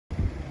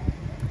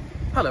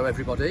Hello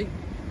everybody,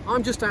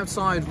 I'm just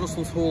outside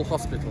Russell's Hall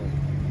Hospital,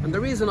 and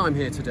the reason I'm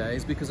here today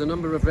is because a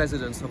number of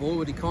residents have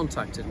already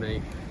contacted me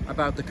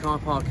about the car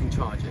parking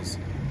charges.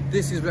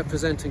 This is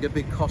representing a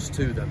big cost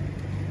to them.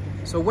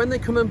 So when they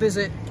come and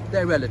visit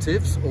their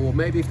relatives, or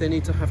maybe if they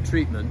need to have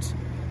treatment,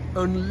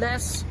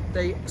 unless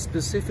they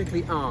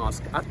specifically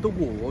ask at the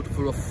ward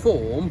for a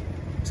form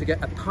to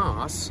get a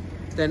pass,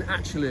 then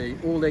actually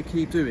all they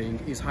keep doing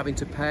is having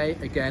to pay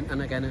again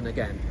and again and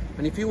again.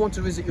 And if you want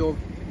to visit your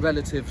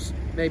relatives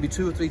maybe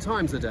 2 or 3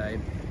 times a day,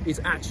 it's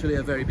actually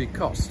a very big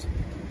cost.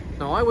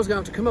 Now, I was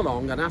going to come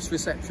along and ask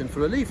reception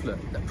for a leaflet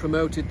that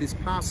promoted this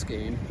pass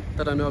scheme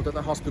that I know that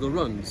the hospital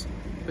runs.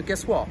 But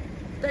guess what?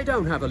 They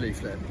don't have a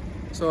leaflet.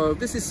 So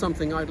this is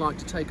something I'd like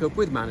to take up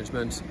with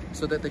management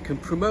so that they can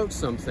promote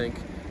something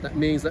that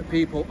means that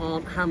people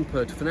aren't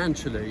hampered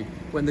financially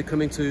when they're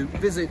coming to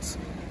visit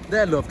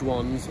their loved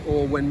ones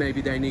or when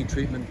maybe they need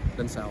treatment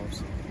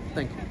themselves.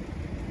 Thank you.